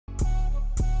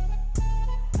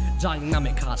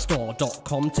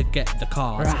DynamicCardStore.com to get the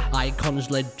cards.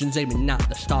 Icons, legends aiming at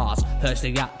the stars.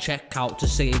 Hursty at checkout to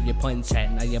save your plenty.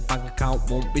 Now your bank account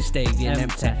won't be staying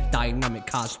empty.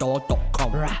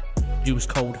 DynamicCardStore.com. Use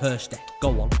code Hursty.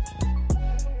 Go on.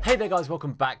 Hey there guys,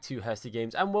 welcome back to Hursty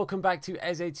Games and welcome back to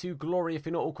EZE to Glory. If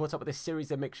you're not all caught up with this series,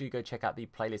 then make sure you go check out the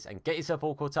playlist and get yourself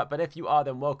all caught up. But if you are,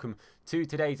 then welcome to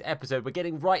today's episode. We're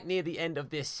getting right near the end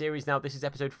of this series now. This is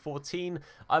episode 14,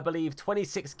 I believe.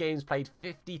 26 games played,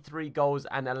 53 goals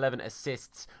and 11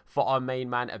 assists for our main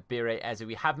man, Abire EZE.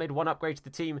 We have made one upgrade to the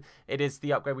team. It is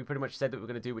the upgrade we pretty much said that we're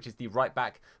going to do, which is the right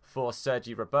back for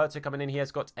Sergi Roberto coming in. He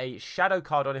has got a shadow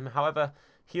card on him. However,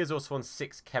 he is also on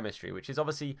 6 chemistry, which is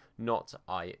obviously not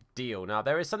ideal. Now,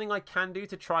 there is something I can do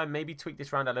to try and maybe tweak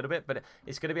this round a little bit, but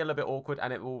it's going to be a little bit awkward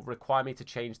and it will require me to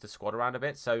change the squad around a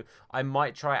bit. So I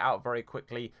might try it out very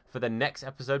quickly for the next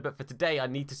episode. But for today, I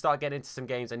need to start getting into some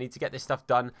games. I need to get this stuff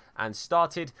done and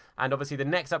started. And obviously, the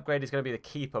next upgrade is going to be the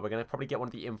keeper. We're going to probably get one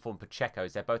of the informed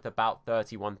Pachecos. They're both about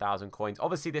 31,000 coins.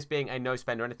 Obviously, this being a no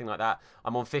spend or anything like that,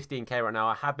 I'm on 15k right now.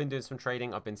 I have been doing some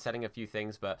trading. I've been selling a few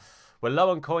things, but we're low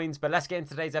on coins. But let's get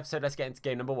into today's episode. Let's get into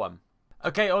game number 1.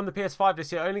 Okay, on the PS5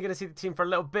 this year, only going to see the team for a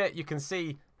little bit. You can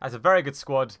see that's a very good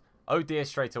squad. Oh dear,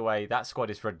 straight away. That squad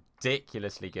is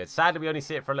ridiculously good. Sadly, we only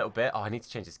see it for a little bit. Oh, I need to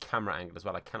change this camera angle as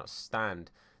well. I cannot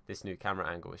stand this new camera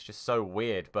angle. It's just so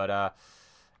weird. But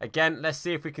again, let's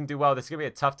see if we can do well. This is going to be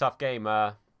a tough game.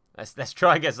 Let's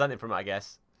try and get something from it, I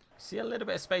guess. See a little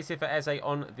bit of space here for EZE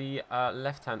on the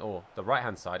left-hand or the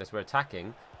right-hand side as we're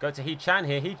attacking. Go to He-Chan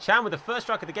here. He-Chan with the first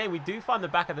strike of the game. We do find the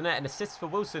back of the net. An assist for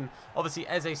Wilson. Obviously,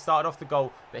 EZE started off the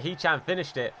goal, but He-Chan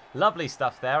finished it. Lovely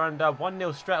stuff there. And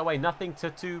 1-0 straight away. Nothing to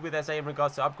do with EZE in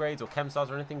regards to upgrades or Chem Styles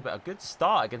or anything, but a good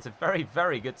start against a very,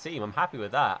 very good team. I'm happy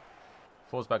with that.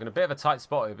 Forsberg in a bit of a tight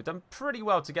spot here, but done pretty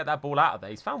well to get that ball out of there.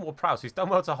 He's found Ward-Prowse, who's done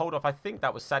well to hold off. I think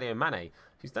that was Sadio Mane.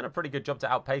 He's done a pretty good job to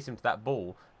outpace him to that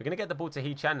ball. We're going to get the ball to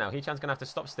He-Chan now. He-Chan's going to have to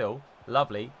stop still.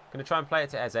 Lovely. Going to try and play it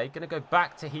to EZE. Going to go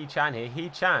back to He-Chan here.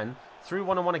 He-Chan through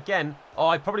one-on-one again. Oh,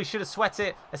 I probably should have sweat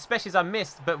it, especially as I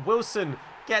missed, but Wilson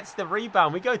gets the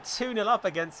rebound. We go 2-0 up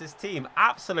against this team.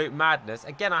 Absolute madness.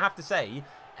 Again, I have to say,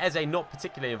 EZE not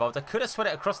particularly involved. I could have sweat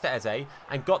it across to EZE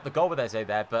and got the goal with EZE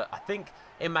there, but I think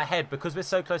in my head, because we're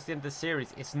so close to the end of the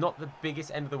series, it's not the biggest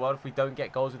end of the world if we don't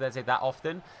get goals with EZE that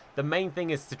often. The main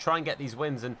thing is to try and get these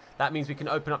wins, and that means we can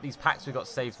open up these packs we've got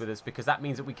saved with us, because that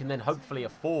means that we can then hopefully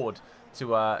afford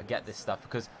to get this stuff.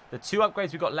 Because the 2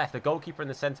 upgrades we've got left, the goalkeeper and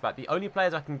the centre-back, the only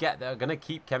players I can get that are going to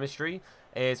keep chemistry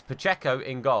is Pacheco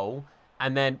in goal,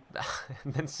 and then,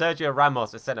 Sergio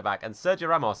Ramos at centre-back. And Sergio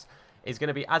Ramos is going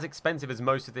to be as expensive as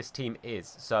most of this team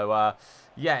is. So,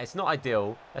 yeah, it's not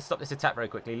ideal. Let's stop this attack very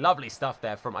quickly. Lovely stuff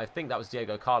there from, I think that was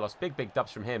Diego Carlos. Big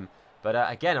dubs from him. But,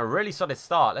 again, a really solid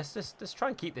start. Let's try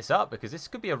and keep this up, because this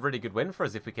could be a really good win for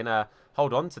us if we can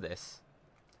hold on to this.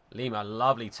 Lima,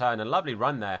 lovely turn and lovely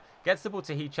run there. Gets the ball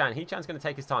to He-Chan. He-Chan's going to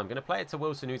take his time. Going to play it to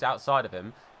Wilson, who's outside of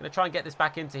him. Going to try and get this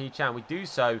back into He-Chan. We do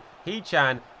so.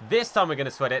 He-Chan, this time we're going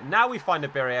to sweat it. Now we find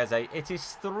Abire EZE. It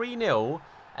is 3-0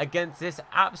 against this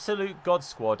absolute god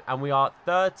squad, and we are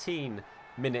 13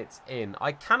 minutes in.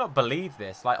 I cannot believe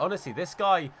this. Like, honestly, this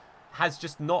guy has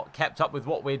just not kept up with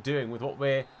what we're doing, with what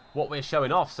we're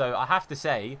showing off. So I have to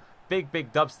say,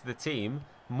 big dubs to the team.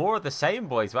 More of the same,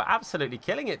 boys. We're absolutely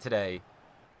killing it today.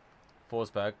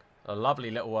 Forsberg, a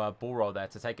lovely little ball roll there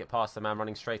to take it past the man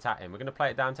running straight at him. We're going to play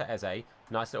it down to EZE.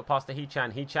 Nice little pass to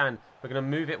He-Chan. He-Chan, we're going to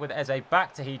move it with EZE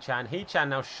back to He-Chan. He-Chan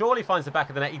now surely finds the back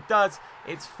of the net. He does.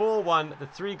 It's 4-1. The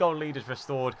 3-goal lead is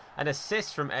restored. An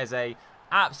assist from EZE.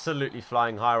 Absolutely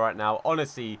flying high right now.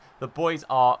 Honestly, the boys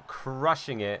are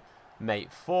crushing it, mate.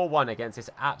 4-1 against this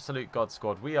absolute god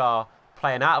squad. We are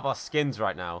playing out of our skins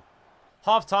right now.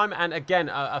 Half-time, and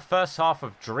again, a first half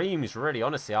of dreams, really,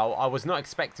 honestly. I was not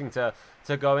expecting to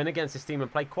go in against this team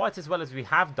and play quite as well as we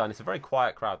have done. It's a very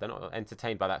quiet crowd. They're not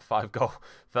entertained by that 5-goal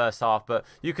first half. But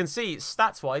you can see,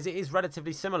 stats-wise, it is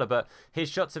relatively similar. But his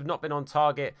shots have not been on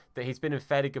target, that he's been in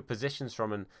fairly good positions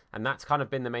from. And that's kind of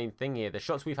been the main thing here. The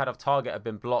shots we've had off target have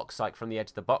been blocks, like from the edge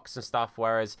of the box and stuff.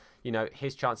 Whereas, you know,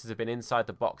 his chances have been inside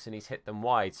the box and he's hit them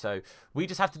wide. So we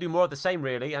just have to do more of the same,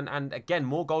 really. And again,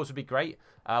 more goals would be great.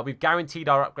 We've guaranteed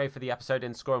our upgrade for the episode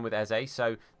in scoring with EZE,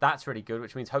 so that's really good,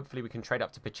 which means hopefully we can trade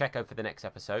up to Pacheco for the next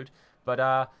episode.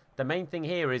 But the main thing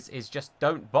here is just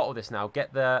don't bottle this now.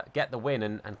 Get the win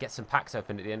and get some packs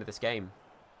open at the end of this game.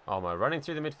 Olmo running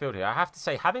through the midfield here. I have to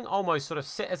say, having Olmo sort of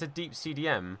sit as a deep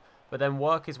CDM, but then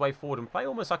work his way forward and play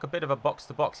almost like a bit of a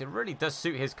box-to-box, it really does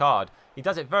suit his card. He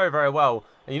does it very, very well.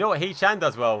 And you know what He-Chan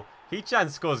does well? He-Chan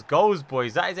scores goals,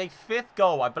 boys. That is a 5th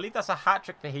goal. I believe that's a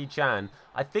hat-trick for He-Chan.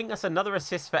 I think that's another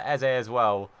assist for EZE as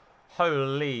well.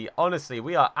 Holy, honestly,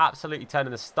 we are absolutely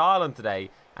turning the style on today.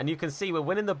 And you can see we're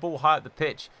winning the ball high up the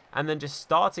pitch and then just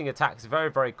starting attacks very,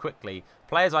 very quickly.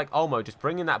 Players like Olmo just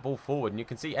bringing that ball forward. And you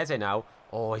can see Eze now.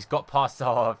 Oh, he's got past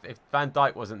off. If Van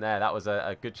Dijk wasn't there, that was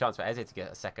a good chance for Eze to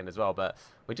get a second as well. But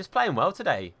we're just playing well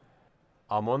today.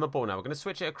 I'm on the ball now. We're going to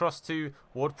switch it across to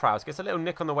Ward-Prowse. Gets a little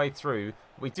nick on the way through.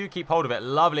 We do keep hold of it.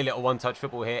 Lovely little one-touch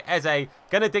football here. Eze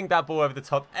going to dink that ball over the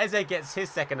top. Eze gets his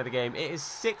second of the game. It is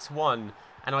 6-1.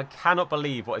 And I cannot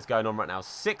believe what is going on right now.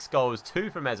 6 goals, 2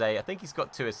 from Eze. I think he's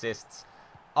got 2 assists.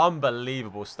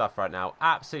 Unbelievable stuff right now.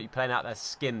 Absolutely playing out their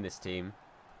skin, this team.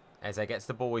 Eze gets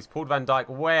the ball. He's pulled Van Dijk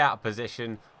way out of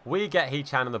position. We get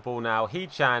Hee-Chan on the ball now.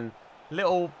 Hee-Chan,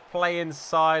 little play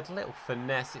inside, little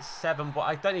finesse. It's 7, but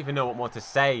I don't even know what more to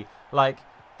say. Like,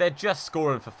 they're just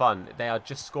scoring for fun. They are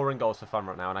just scoring goals for fun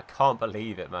right now, and I can't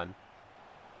believe it, man.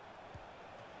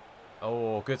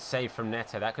 Oh, good save from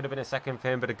Neto. That could have been a second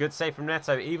for him, but a good save from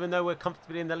Neto. Even though we're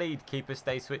comfortably in the lead, keeper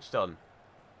stays switched on.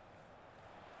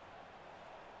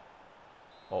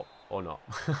 Or not.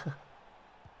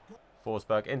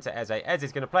 Forsberg into Eze.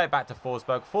 Eze's going to play it back to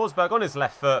Forsberg. Forsberg on his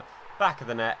left foot. Back of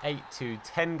the net. 8-2.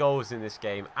 10 goals in this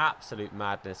game. Absolute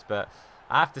madness. But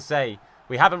I have to say,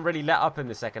 we haven't really let up in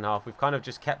the second half. We've kind of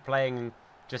just kept playing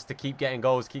just to keep getting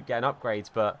goals, keep getting upgrades.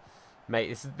 But,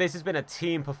 mate, this has been a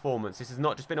team performance. This has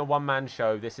not just been a one-man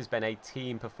show. This has been a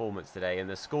team performance today. And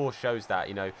the score shows that,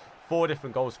 you know, 4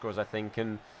 different goal scorers, I think.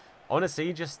 And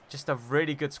honestly, just a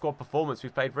really good squad performance.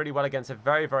 We've played really well against a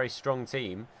very, very strong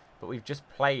team. But we've just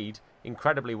played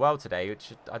incredibly well today,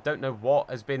 which I don't know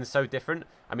what has been so different.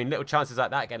 I mean, little chances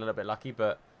like that getting a little bit lucky,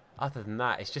 but other than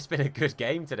that, it's just been a good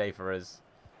game today for us.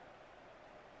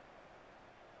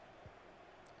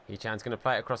 Hee-Chan's going to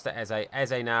play it across to Eze.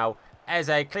 Eze now.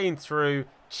 Eze clean through,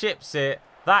 chips it.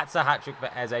 That's a hat-trick for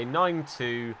Eze.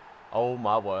 9-2. Oh,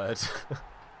 my word.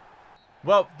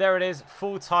 Well, there it is.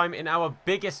 Full time in our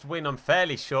biggest win, I'm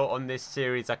fairly sure, on this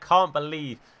series. I can't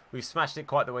believe we've smashed it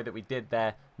quite the way that we did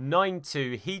there.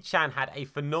 9-2. Hee-Chan had a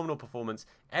phenomenal performance.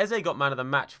 Eze got man of the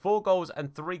match. 4 goals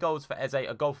and 3 goals for Eze.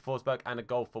 A goal for Forsberg and a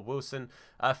goal for Wilson.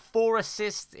 4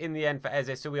 assists in the end for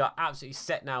Eze. So we are absolutely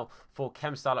set now for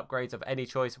Chem Style upgrades of any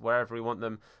choice, wherever we want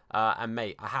them. And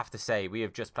mate, I have to say, we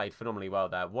have just played phenomenally well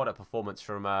there. What a performance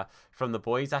from the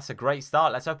boys. That's a great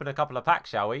start. Let's open a couple of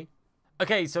packs, shall we?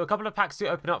 Okay, so a couple of packs to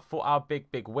open up for our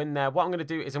big win there. What I'm going to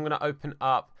do is I'm going to open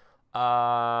up...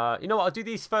 you know what, I'll do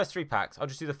these first 3 packs. I'll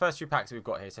just do the first 3 packs that we've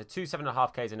got here. So 2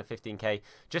 7.5Ks and a 15K.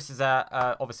 Just as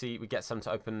obviously we get some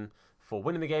to open for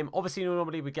winning the game. Obviously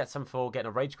normally we get some for getting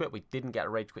a rage quit. We didn't get a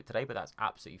rage quit today, but that's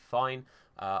absolutely fine.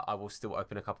 I will still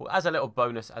open a couple as a little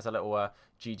bonus, as a little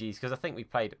GGs, because I think we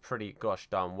played pretty gosh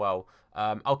darn well.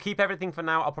 I'll keep everything for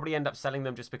now. I'll probably end up selling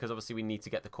them just because obviously we need to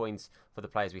get the coins for the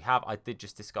players we have. I did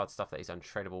just discard stuff that is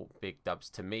untradeable. Big dubs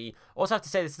to me. Also have to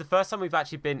say, this is the first time we've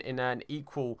actually been in an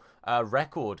equal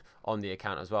record on the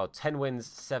account as well. 10 wins,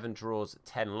 7 draws,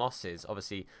 10 losses.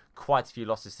 Obviously quite a few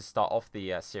losses to start off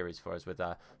the series for us with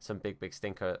some big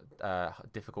stinker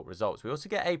difficult results. We also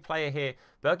get a player here.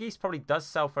 Bergis probably does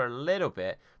sell for a little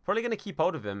bit. Probably going to keep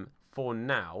hold of him for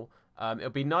now.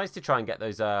 It'll be nice to try and get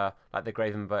those, like the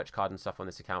Graven Birch card and stuff on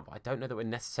this account, but I don't know that we're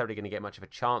necessarily going to get much of a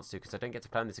chance to, because I don't get to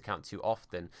play on this account too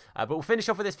often. But we'll finish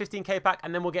off with this 15k pack,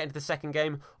 and then we'll get into the second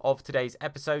game of today's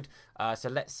episode. So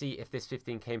let's see if this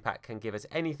 15k pack can give us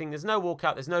anything. There's no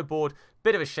walkout, there's no board.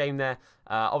 Bit of a shame there.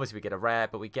 Obviously, we get a rare,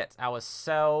 but we get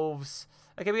ourselves...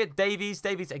 Okay, we get Davies.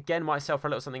 Davies, again, might sell for a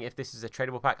little something if this is a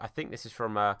tradable pack. I think this is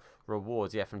from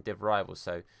rewards, yeah, from Div Rivals.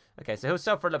 So, okay, so he'll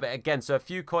sell for a little bit again. So a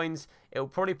few coins. It will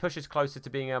probably push us closer to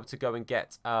being able to go and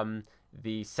get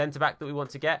the centre-back that we want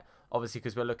to get. Obviously,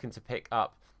 because we're looking to pick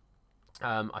up...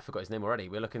 I forgot his name already.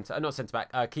 We're looking to... not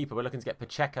centre-back, keeper. We're looking to get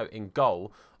Pacheco in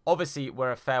goal. Obviously,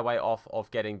 we're a fair way off of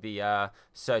getting the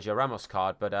Sergio Ramos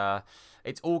card, but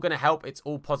it's all going to help. It's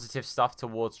all positive stuff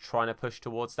towards trying to push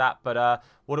towards that. But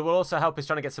what it will also help is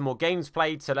trying to get some more games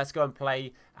played. So let's go and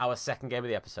play our second game of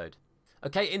the episode.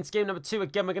 Okay, into game number 2.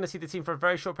 Again, we're going to see the team for a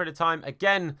very short period of time.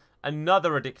 Again,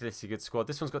 another ridiculously good squad.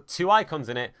 This one's got 2 icons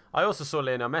in it. I also saw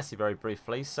Lionel Messi very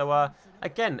briefly. So,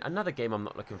 again, another game I'm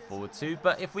not looking forward to.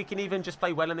 But if we can even just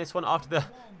play well in this one after the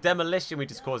demolition we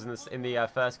just caused in the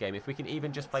first game, if we can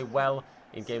even just play well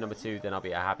in game number 2, then I'll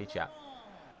be a happy chap.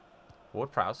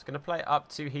 Ward-Prowse going to play it up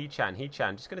to Hee-Chan.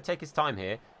 Hee-Chan just going to take his time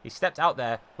here. He stepped out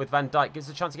there with Van Dijk. Gives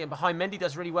a chance to get behind. Mendy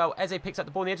does really well. Eze picks up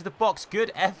the ball on the edge of the box. Good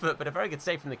effort, but a very good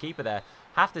save from the keeper there.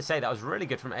 Have to say that was really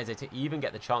good from Eze to even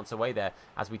get the chance away there,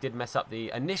 as we did mess up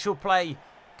the initial play.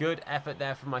 Good effort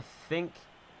there from, I think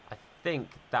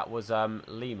that was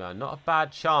Lima. Not a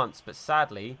bad chance, but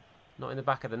sadly, not in the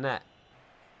back of the net.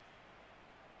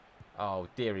 Oh,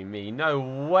 dearie me. No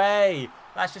way.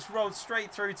 That's just rolled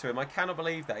straight through to him. I cannot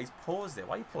believe that. He's paused it.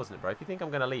 Why are you pausing it, bro? If you think I'm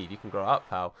going to leave, you can grow up,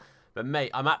 pal. But,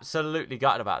 mate, I'm absolutely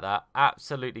gutted about that.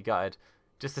 Absolutely gutted.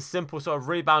 Just a simple sort of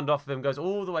rebound off of him. Goes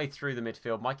all the way through the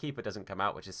midfield. My keeper doesn't come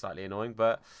out, which is slightly annoying.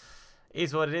 But it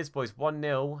is what it is, boys.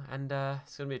 1-0. And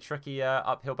it's going to be a tricky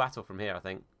uphill battle from here, I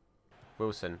think.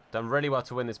 Wilson done really well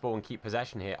to win this ball and keep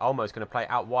possession here. Almost going to play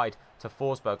it out wide to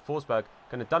Forsberg. Forsberg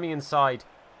going to dummy inside.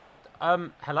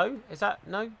 Hello? Is that...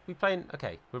 No? We playing...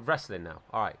 Okay, we're wrestling now.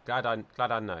 Alright, glad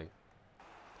I know.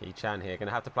 Hee-Chan here. Going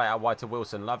to have to play out wide to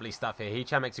Wilson. Lovely stuff here.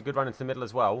 Hee-Chan makes a good run into the middle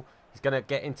as well. He's going to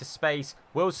get into space.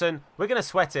 Wilson, we're going to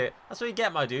sweat it. That's what you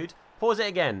get, my dude. Pause it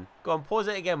again. Go on, pause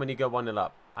it again when you go 1-0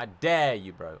 up. I dare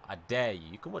you, bro. I dare you.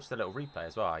 You can watch the little replay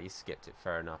as well. You skipped it,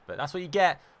 fair enough. But that's what you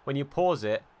get when you pause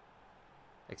it.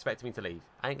 Expecting me to leave.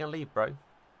 I ain't going to leave, bro.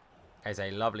 There's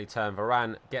a lovely turn.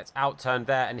 Varane gets out-turned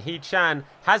there. And Hee-Chan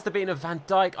has the beating of Van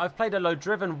Dijk. I've played a low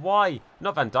driven. Why?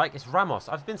 Not Van Dijk. It's Ramos.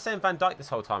 I've been saying Van Dijk this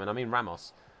whole time. And I mean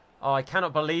Ramos. Oh, I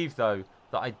cannot believe, though,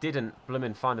 that I didn't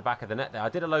blooming find the back of the net there. I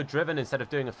did a low driven instead of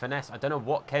doing a finesse. I don't know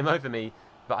what came over me.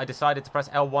 But I decided to press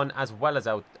L1 as well as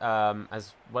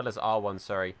R1,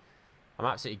 sorry. I'm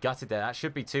absolutely gutted there. That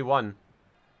should be 2-1.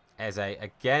 Eze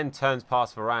again turns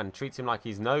past Varane, treats him like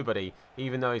he's nobody,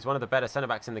 even though he's one of the better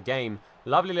centre-backs in the game.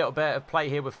 Lovely little bit of play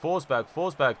here with Forsberg.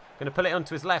 Forsberg going to pull it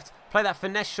onto his left, play that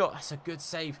finesse shot. That's a good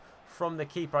save from the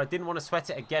keeper. I didn't want to sweat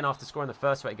it again after scoring the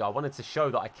first sweaty goal. I wanted to show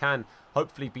that I can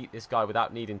hopefully beat this guy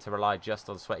without needing to rely just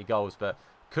on sweaty goals, but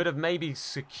could have maybe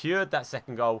secured that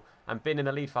second goal and been in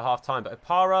the lead for half-time. But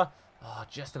Opara,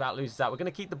 just about loses that. We're going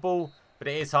to keep the ball, but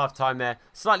it is half-time there.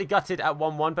 Slightly gutted at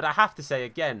 1-1, but I have to say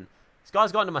again, this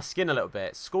guy's got under my skin a little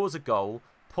bit. Scores a goal,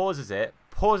 pauses it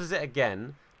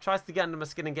again, tries to get under my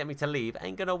skin and get me to leave.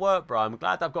 Ain't going to work, bro. I'm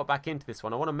glad I've got back into this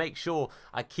one. I want to make sure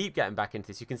I keep getting back into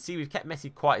this. You can see we've kept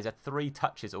Messi quiet. He's had 3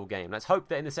 touches all game. Let's hope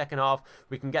that in the second half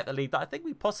we can get the lead that I think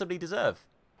we possibly deserve.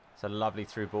 It's a lovely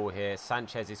through ball here.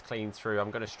 Sanchez is clean through. I'm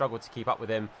going to struggle to keep up with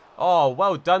him. Oh,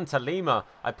 well done to Lima.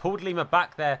 I pulled Lima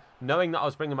back there knowing that I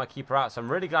was bringing my keeper out. So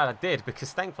I'm really glad I did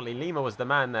because thankfully Lima was the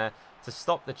man there to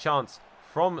stop the chance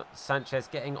from Sanchez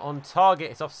getting on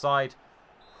target. It's offside.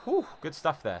 Whew, good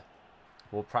stuff there.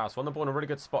 Ward-Prowse won the ball in a really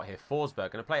good spot here.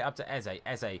 Forsberg going to play it up to Eze.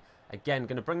 Eze again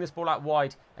going to bring this ball out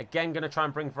wide. Again going to try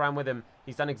and bring Varane with him.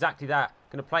 He's done exactly that.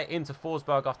 Going to play it into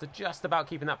Forsberg after just about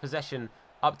keeping that possession.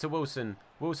 Up to Wilson.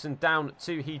 Wilson down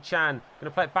to Hee-Chan. Going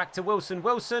to play it back to Wilson.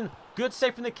 Wilson, good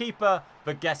save from the keeper.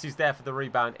 But guess who's there for the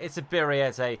rebound? It's a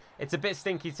Eze. It's a bit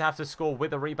stinky to have to score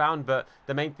with a rebound. But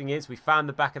the main thing is we found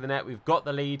the back of the net. We've got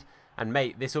the lead. And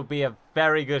mate, this will be a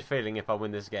very good feeling if I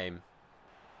win this game.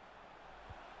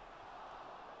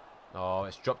 Oh,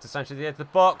 it's dropped to Sanchez at the edge of the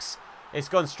box. It's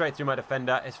gone straight through my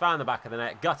defender. It's found the back of the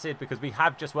net. Gutted because we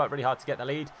have just worked really hard to get the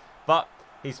lead. But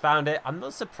he's found it. I'm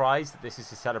not surprised that this is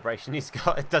his celebration he's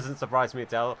got. It doesn't surprise me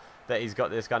at all that he's got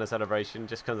this kind of celebration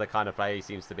just because of the kind of player he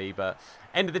seems to be. But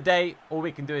end of the day, all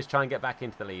we can do is try and get back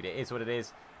into the lead. It is what it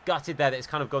is. Gutted there that it's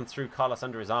kind of gone through Carlos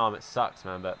under his arm. It sucks,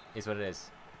 man, but it is what it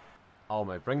is.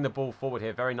 Olmo, bring the ball forward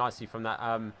here very nicely from that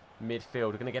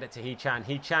midfield. We're going to get it to Hee-Chan.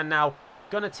 Hee-Chan now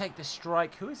going to take the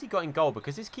strike. Who has he got in goal?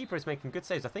 Because his keeper is making good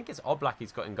saves. I think it's Oblak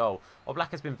he's got in goal.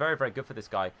 Oblak has been very, very good for this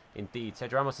guy indeed.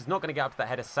 Sergio Ramos is not going to get up to that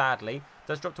header, sadly.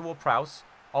 Does drop to Ward-Prowse.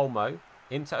 Olmo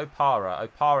into Opara.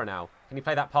 Opara now. Can he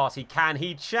play that pass? He can.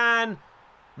 Hee-Chan.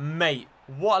 Mate,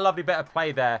 what a lovely bit of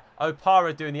play there.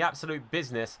 Opara doing the absolute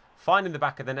business. Finding the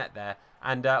back of the net there.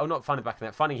 And, not finding the back of the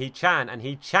net. Finding Hee-Chan. And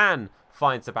Hee-Chan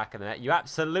finds the back of the net. You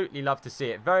absolutely love to see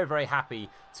it. Very, very happy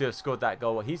to have scored that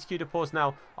goal. He's queued a pause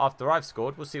now after I've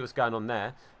scored. We'll see what's going on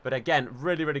there. But again,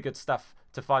 really, really good stuff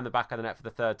to find the back of the net for the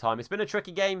 3rd time. It's been a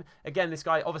tricky game. Again, this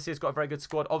guy obviously has got a very good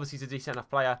squad. Obviously, he's a decent enough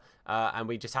player. And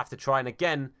we just have to try and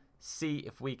again see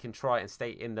if we can try and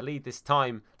stay in the lead this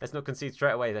time. Let's not concede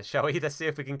straight away, shall we? Let's see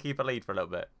if we can keep a lead for a little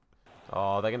bit.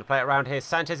 Oh, they're going to play it around here.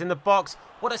 Sanchez in the box.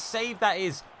 What a save that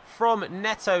is from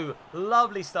Neto.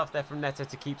 Lovely stuff there from Neto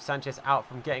to keep Sanchez out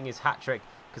from getting his hat-trick,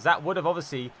 because that would have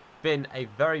obviously been a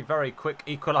very, very quick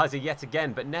equaliser yet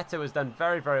again. But Neto has done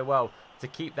very, very well to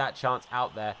keep that chance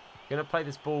out there. Going to play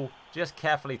this ball just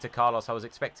carefully to Carlos.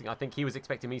 I think he was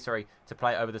expecting me, sorry, to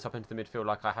play it over the top into the midfield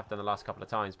like I have done the last couple of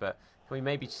times. But can we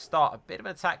maybe start a bit of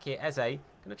an attack here? Eze going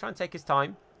to try and take his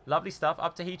time. Lovely stuff.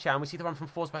 Up to Hee-Chan. We see the run from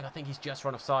Forsberg. I think he's just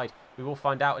run offside. We will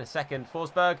find out in a second.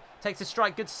 Forsberg takes a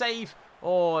strike. Good save.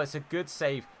 Oh, it's a good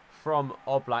save from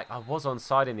Oblak. I was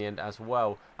onside in the end as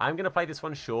well. I'm going to play this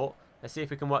one short. Let's see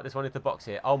if we can work this one into the box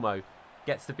here. Olmo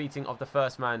gets the beating of the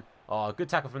first man. Oh, good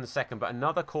tackle from the second, but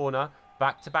another corner.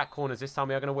 Back-to-back corners. This time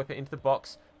we are going to whip it into the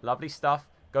box. Lovely stuff.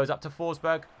 Goes up to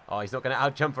Forsberg. Oh, he's not going to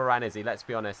out-jump Varane, is he? Let's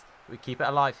be honest. We keep it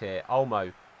alive here.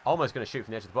 Olmo's going to shoot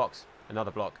from the edge of the box.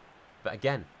 Another block. But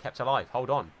again, kept alive. Hold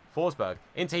on. Forsberg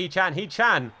into Hee-chan.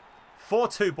 Hee-chan.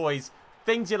 4-2, boys.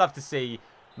 Things you love to see.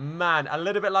 Man, a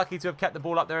little bit lucky to have kept the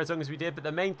ball up there as long as we did. But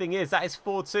the main thing is, that is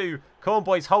 4-2. Come on,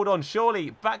 boys. Hold on.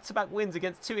 Surely, back-to-back wins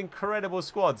against two incredible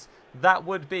squads. That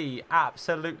would be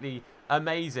absolutely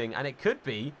amazing. And it could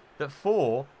be that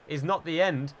 4 is not the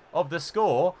end of the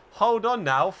score. Hold on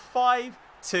now.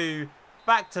 5-2.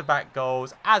 Back-to-back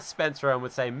goals. As Spencer Owen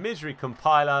would say, misery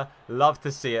compiler. Love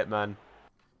to see it, man.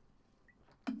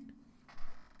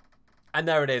 And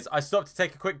there it is. I stopped to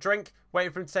take a quick drink,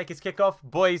 waiting for him to take his kickoff.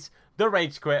 Boys, the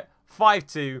rage quit.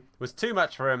 5-2 was too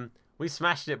much for him. We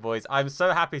smashed it, boys. I'm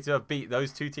so happy to have beat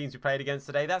those two teams we played against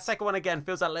today. That second one, again,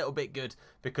 feels a little bit good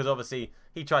because, obviously,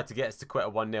 he tried to get us to quit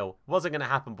at 1-0. Wasn't going to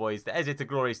happen, boys. The EZE to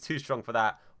Glory is too strong for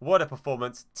that. What a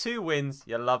performance. 2 wins.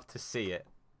 You love to see it.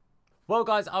 Well,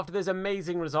 guys, after those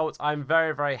amazing results, I'm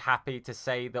very, very happy to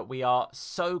say that we are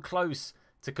so close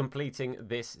to completing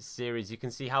this series. You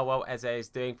can see how well EZE is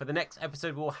doing. For the next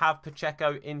episode, we'll have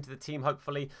Pacheco into the team,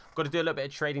 hopefully. I've got to do a little bit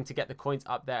of trading to get the coins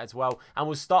up there as well. And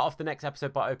we'll start off the next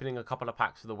episode by opening a couple of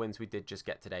packs for the wins we did just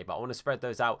get today. But I want to spread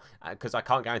those out because I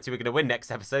can't guarantee we're going to win next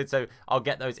episode. So I'll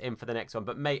get those in for the next one.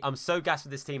 But mate, I'm so gassed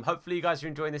with this team. Hopefully you guys are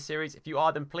enjoying this series. If you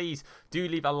are, then please do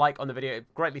leave a like on the video.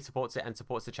 It greatly supports it and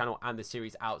supports the channel and the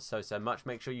series out so much.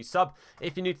 Make sure you sub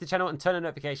if you're new to the channel and turn on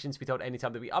notifications to be told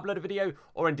anytime that we upload a video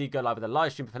or indeed go live with a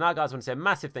live stream. But for now, guys, I want to say a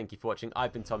massive thank you for watching.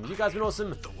 I've been Tom. You guys have been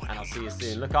awesome, and I'll see you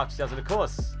soon. Look after yourselves, and of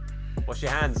course, wash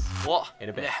your hands. What? In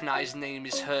a bit. Yeah, now his name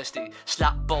is Hursty.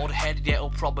 Slap bald head, yeah, it'll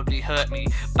probably hurt me.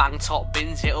 Bang top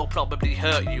bins, it'll probably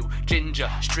hurt you.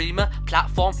 Ginger, streamer,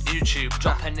 platform, YouTube.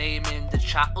 Drop a name in the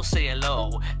chat, or say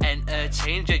hello.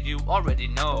 Entertain, yeah, you already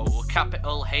know.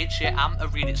 Capital H, yeah, I'm a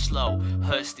read it slow.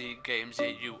 Hursty games,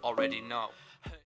 yeah, you already know.